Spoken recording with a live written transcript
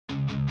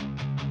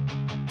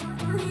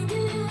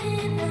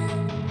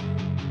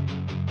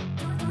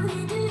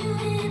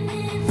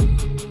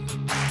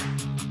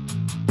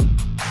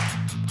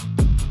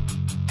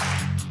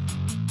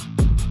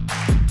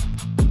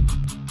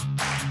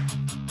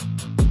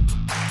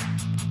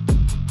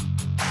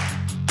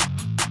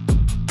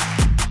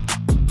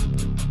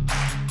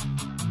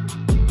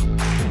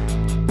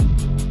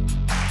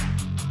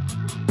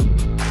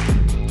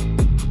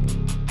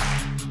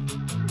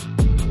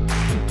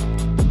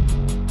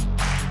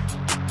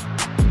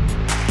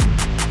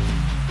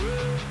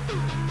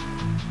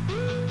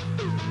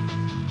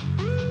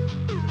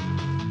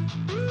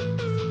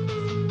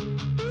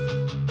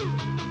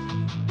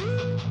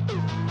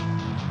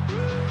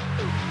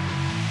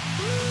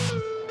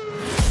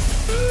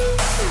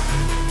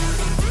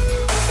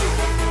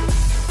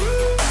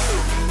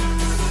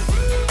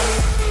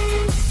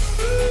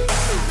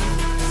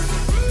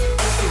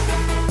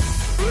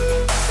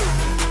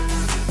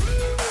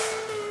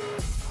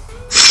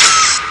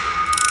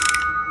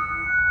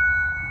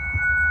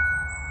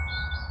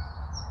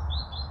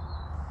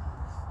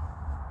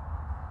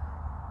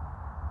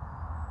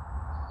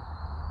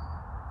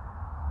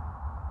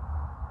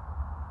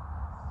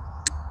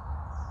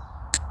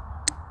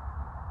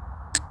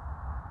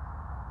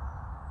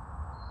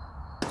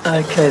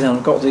Okay, then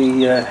I've got the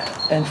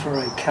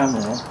InfiRay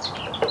camera on,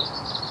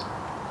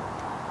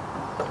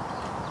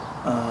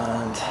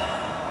 and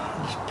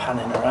I'm just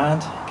panning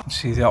around. You can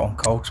see the hot and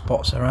cold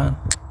spots around.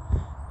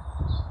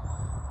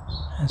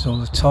 There's all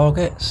the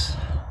targets.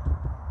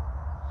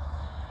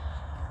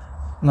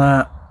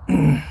 Now,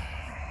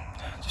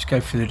 just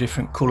go through the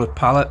different coloured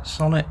pallets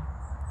on it.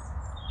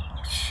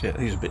 Shit,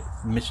 these are a bit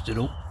misted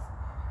up.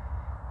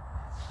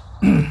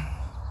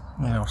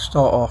 I'll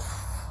start off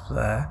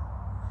there.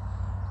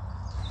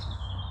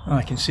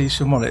 I can see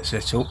some of it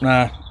set up.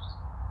 Now,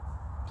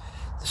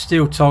 the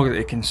steel target that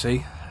you can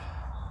see,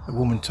 the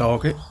woman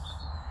target,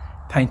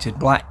 painted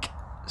black,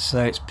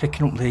 so it's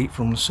picking up the heat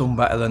from the sun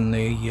better than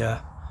the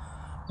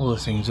other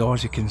things are,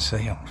 as you can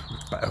see. I'm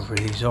better over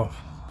these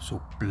off. It's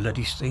all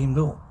bloody steamed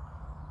up.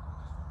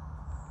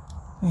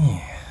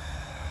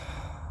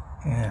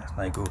 Yeah,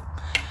 no good.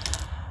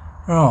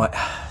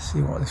 Right,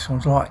 see what this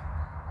one's like.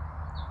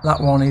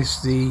 That one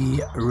is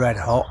the red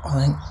hot, I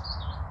think.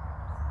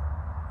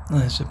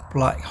 There's a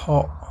black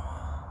hot,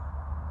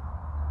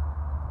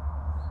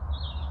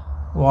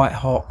 white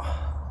hot,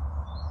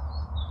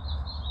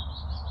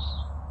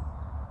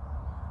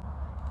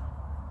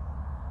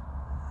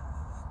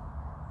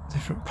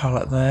 different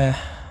palette there,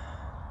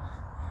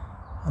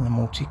 and the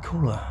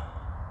multicolour,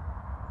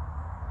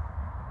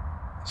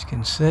 as you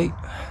can see.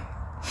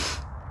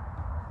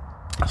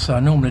 So I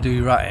normally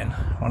do ratting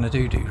when I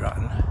do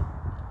ratting.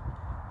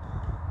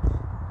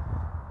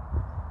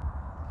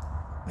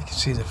 You can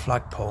see the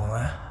flagpole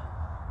there.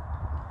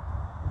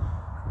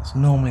 It's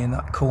normally in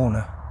that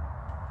corner.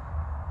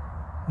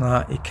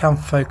 Now you can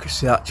focus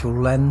the actual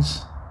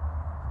lens.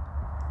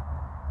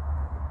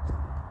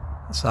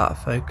 That's out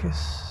of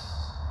focus.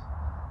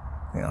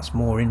 I think that's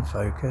more in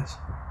focus.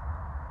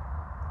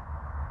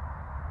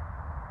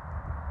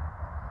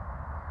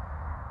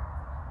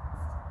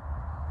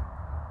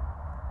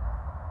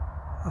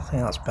 I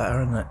think that's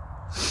better, isn't it?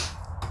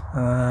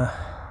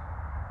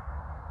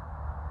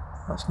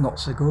 That's not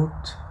so good.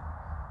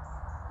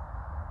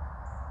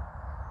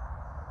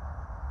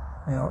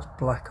 Yeah, that's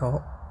black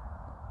hot,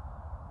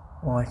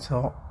 white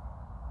hot.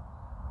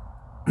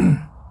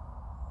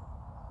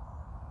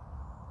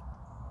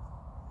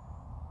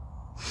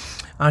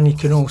 And you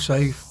can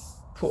also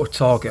put a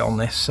target on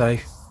this, so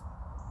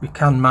you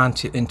can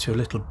mount it into a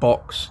little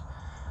box,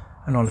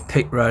 and on a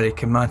pick rail you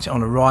can mount it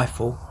on a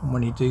rifle, and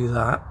when you do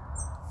that,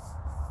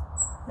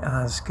 it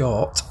has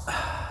got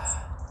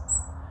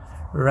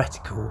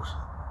reticles,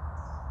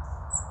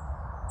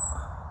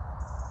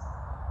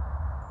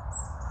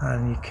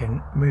 and you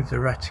can move the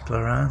reticle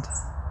around.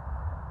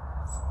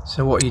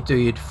 So what you do,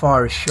 you'd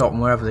fire a shot,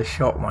 and wherever the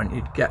shot went,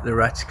 you'd get the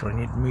reticle and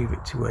you'd move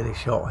it to where the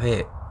shot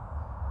hit,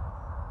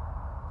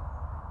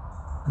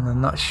 and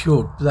then that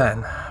should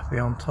then be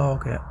on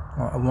target,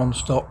 like a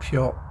one-stop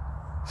shot.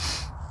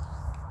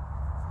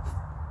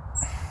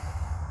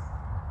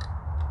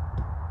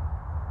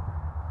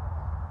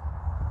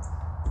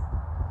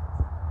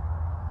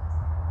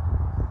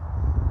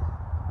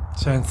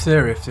 So in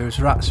theory, if there was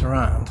rats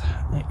around,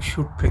 it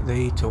should pick the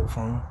heat up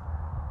from them.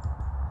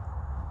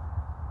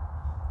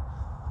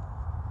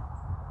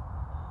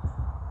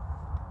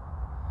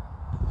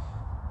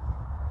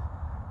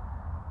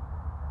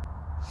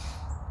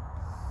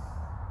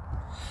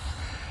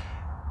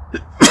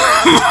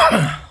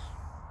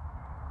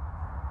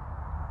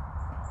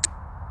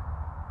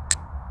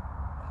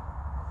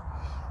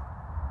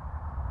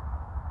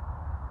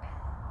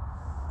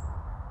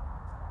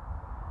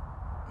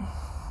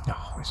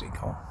 Oh, where's it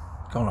gone?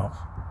 Gone off.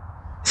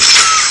 This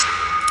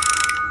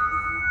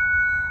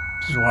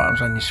is what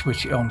happens when you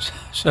switch it on.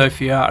 So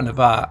if you're out and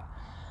about,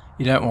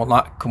 you don't want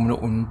that coming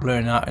up and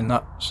blurring out in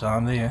that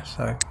sound here.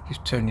 So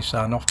just turn your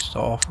sound off to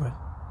start off with.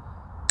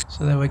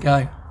 So there we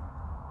go.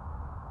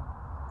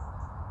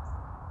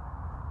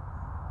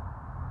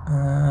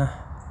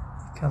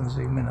 You can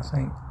zoom in, I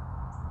think.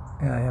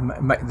 Yeah,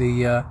 make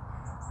the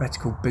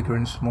reticle bigger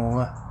and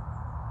smaller.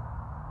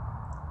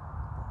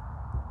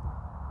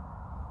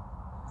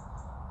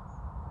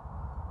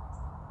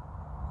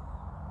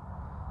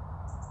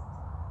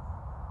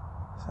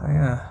 So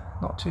yeah,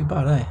 not too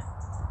bad, eh?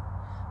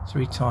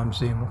 3 times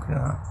zoom, looking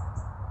at that.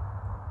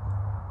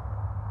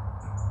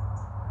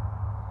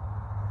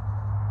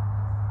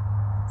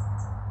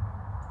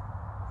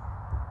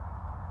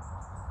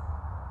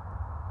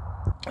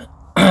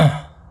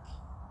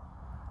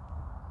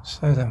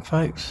 So then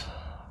folks,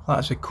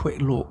 that's a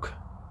quick look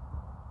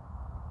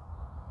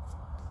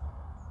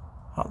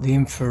at the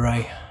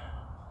InfiRay